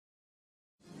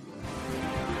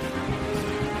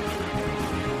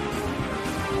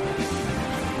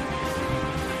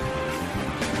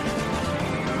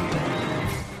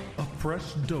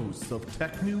fresh dose of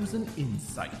tech news and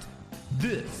insight.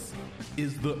 This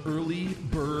is the Early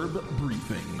Burb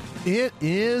Briefing. It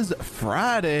is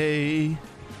Friday,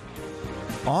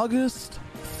 August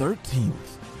 13th,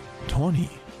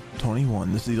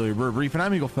 2021. This is the Early Burb Briefing.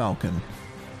 I'm Eagle Falcon.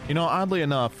 You know, oddly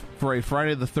enough, for a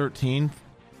Friday the 13th,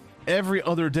 every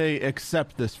other day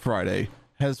except this Friday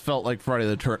has felt like Friday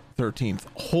the 13th.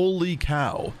 Holy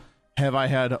cow, have I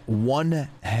had one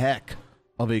heck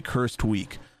of a cursed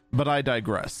week. But I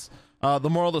digress. The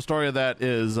moral of the story of that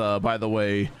is, by the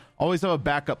way, always have a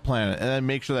backup plan and then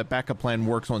make sure that backup plan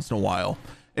works once in a while.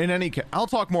 In any case, I'll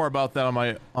talk more about that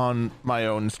on my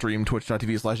own stream,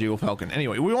 twitch.tv/EagleFalcon.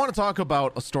 Anyway, we want to talk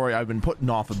about a story I've been putting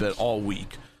off a bit all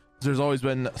week. There's always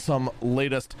been some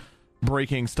latest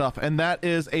breaking stuff, and that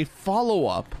is a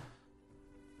follow-up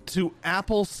to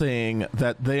Apple saying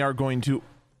that they are going to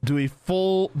do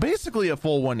basically a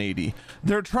full 180.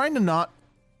 They're trying to not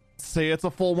say it's a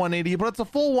full 180, but it's a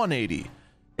full 180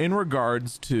 in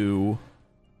regards to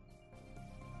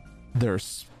their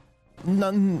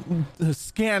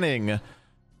scanning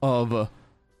of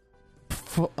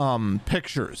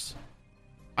pictures.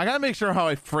 I gotta make sure how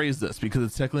I phrase this because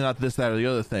it's technically not this, that, or the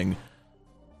other thing.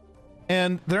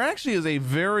 And there actually is a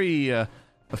very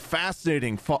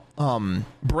fascinating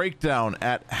breakdown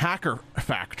at Hacker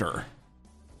Factor.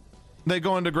 They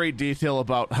go into great detail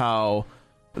about how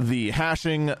the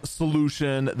hashing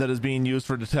solution that is being used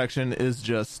for detection is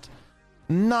just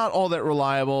not all that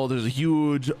reliable. There's a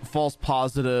huge false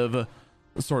positive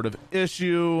sort of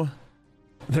issue.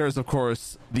 There's, of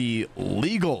course, the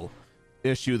legal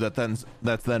issue that's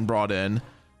then brought in.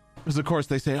 Because, of course,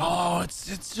 they say, oh,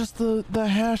 it's just the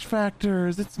hash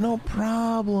factors. It's no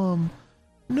problem.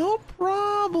 No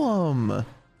problem.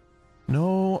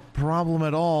 No problem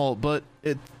at all. But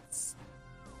it's...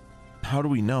 How do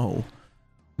we know?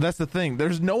 That's the thing.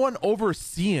 There's no one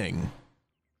overseeing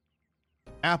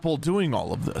Apple doing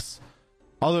all of this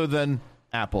other than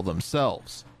Apple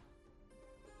themselves.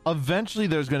 Eventually,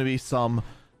 there's going to be some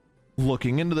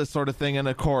looking into this sort of thing. And,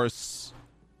 of course,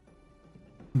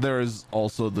 there's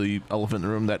also the elephant in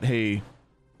the room that, hey,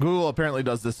 Google apparently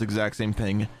does this exact same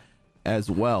thing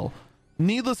as well.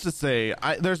 Needless to say,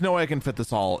 there's no way I can fit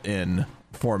this all in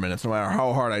 4 minutes, no matter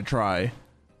how hard I try.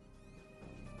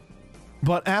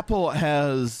 But Apple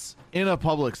has, in a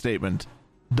public statement,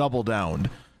 doubled down,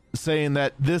 saying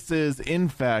that this is, in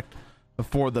fact,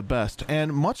 for the best.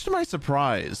 And much to my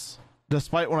surprise,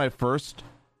 despite when I first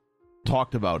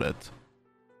talked about it,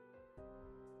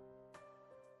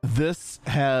 this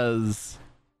has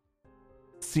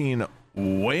seen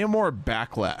way more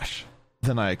backlash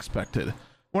than I expected.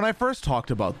 When I first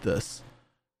talked about this,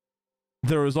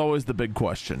 there was always the big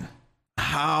question: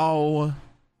 how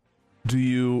do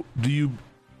you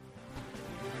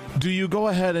go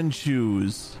ahead and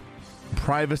choose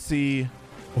privacy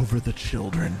over the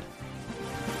children?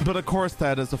 But of course,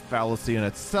 that is a fallacy in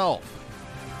itself.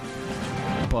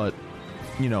 But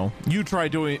you know, you try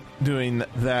doing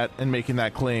that and making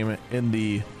that claim in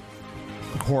the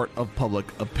court of public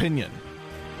opinion,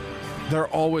 they're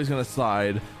always going to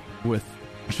side with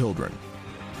children.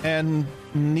 And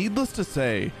needless to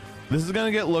say, this is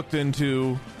going to get looked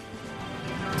into.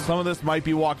 Some of this might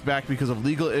be walked back because of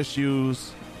legal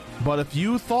issues, but if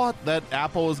you thought that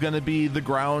Apple was going to be the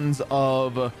grounds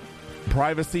of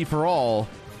privacy for all,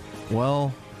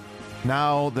 well,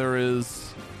 now there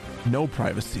is no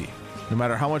privacy. No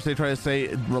matter how much they try to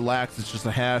say, relax, it's just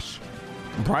a hash.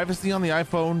 Privacy on the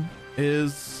iPhone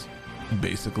is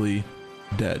basically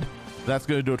dead. That's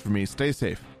going to do it for me. Stay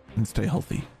safe and stay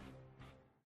healthy.